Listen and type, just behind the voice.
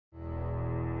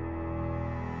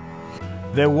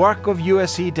The work of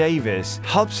USC Davis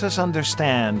helps us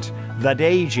understand that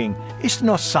aging is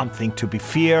not something to be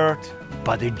feared,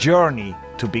 but a journey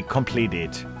to be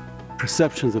completed.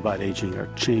 Perceptions about aging are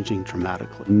changing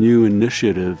dramatically. New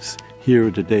initiatives here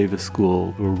at the Davis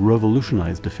School will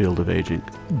revolutionize the field of aging.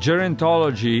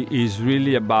 Gerontology is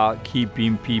really about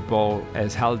keeping people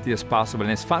as healthy as possible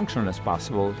and as functional as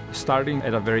possible, starting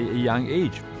at a very young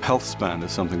age. Health span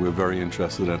is something we're very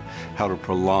interested in, how to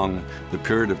prolong the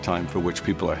period of time for which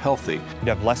people are healthy. You'd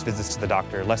have less visits to the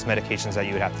doctor, less medications that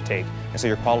you would have to take, and so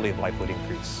your quality of life would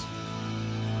increase.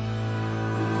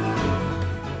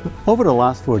 Over the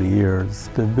last 40 years,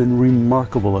 there have been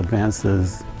remarkable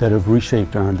advances that have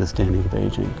reshaped our understanding of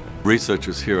aging.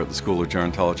 Researchers here at the School of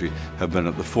Gerontology have been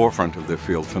at the forefront of their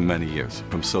field for many years,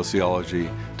 from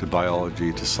sociology to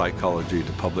biology to psychology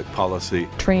to public policy.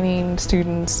 Training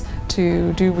students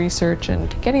to do research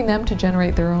and getting them to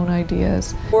generate their own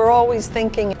ideas. We're always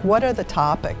thinking, what are the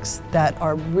topics that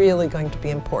are really going to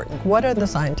be important? What are the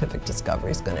scientific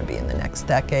discoveries going to be in the next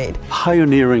decade?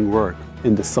 Pioneering work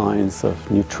in the science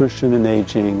of nutrition and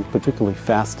aging, particularly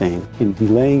fasting, in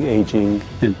delaying aging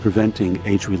and preventing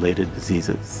age-related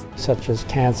diseases. Such as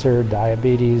cancer,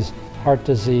 diabetes, heart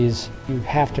disease. You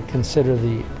have to consider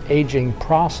the aging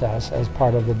process as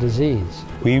part of the disease.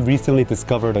 We recently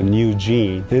discovered a new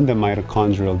gene in the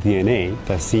mitochondrial DNA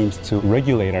that seems to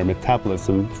regulate our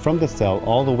metabolism from the cell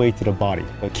all the way to the body,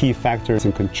 a key factor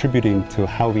in contributing to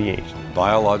how we age.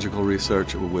 Biological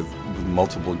research with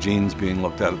multiple genes being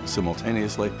looked at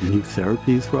simultaneously. New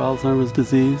therapies for Alzheimer's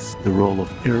disease, the role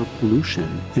of air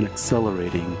pollution in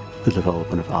accelerating the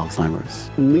development of Alzheimer's.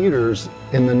 Leaders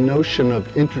in the notion of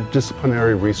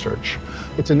interdisciplinary research.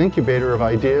 It's an incubator of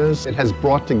ideas. It has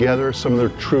brought together some of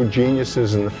the true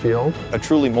geniuses in the field. A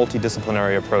truly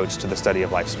multidisciplinary approach to the study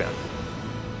of lifespan.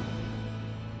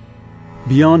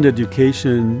 Beyond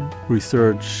education,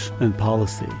 research, and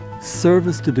policy,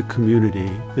 service to the community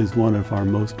is one of our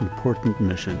most important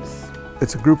missions.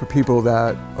 It's a group of people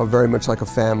that are very much like a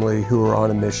family who are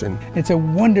on a mission. It's a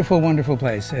wonderful, wonderful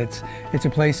place. It's a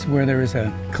place where there is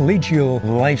a collegial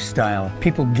lifestyle,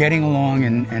 people getting along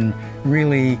and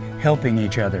really helping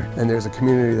each other. And there's a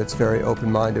community that's very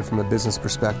open-minded from a business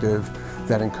perspective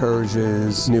that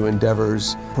encourages new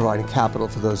endeavors, providing capital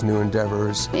for those new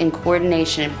endeavors. In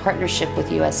coordination and partnership with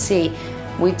USC,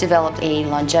 we've developed a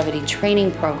longevity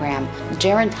training program.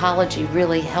 Gerontology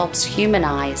really helps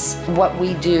humanize what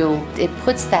we do. It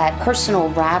puts that personal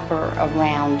wrapper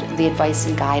around the advice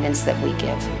and guidance that we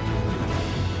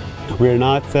give. We're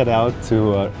not set out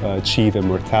to achieve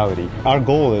immortality. Our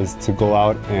goal is to go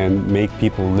out and make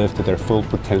people live to their full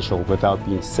potential without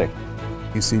being sick.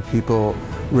 You see people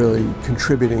really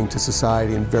contributing to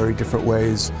society in very different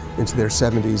ways into their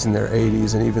 70s and their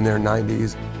 80s and even their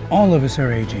 90s. All of us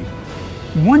are aging.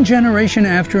 One generation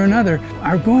after another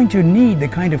are going to need the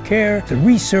kind of care, the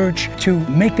research to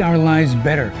make our lives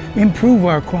better, improve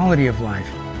our quality of life.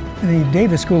 The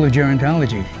Davis School of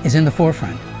Gerontology is in the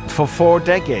forefront. For 4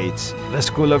 decades, the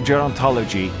School of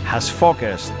Gerontology has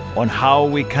focused on how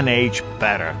we can age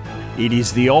better. It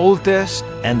is the oldest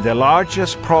and the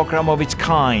largest program of its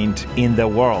kind in the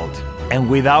world, and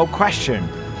without question,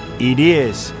 it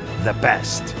is the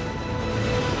best.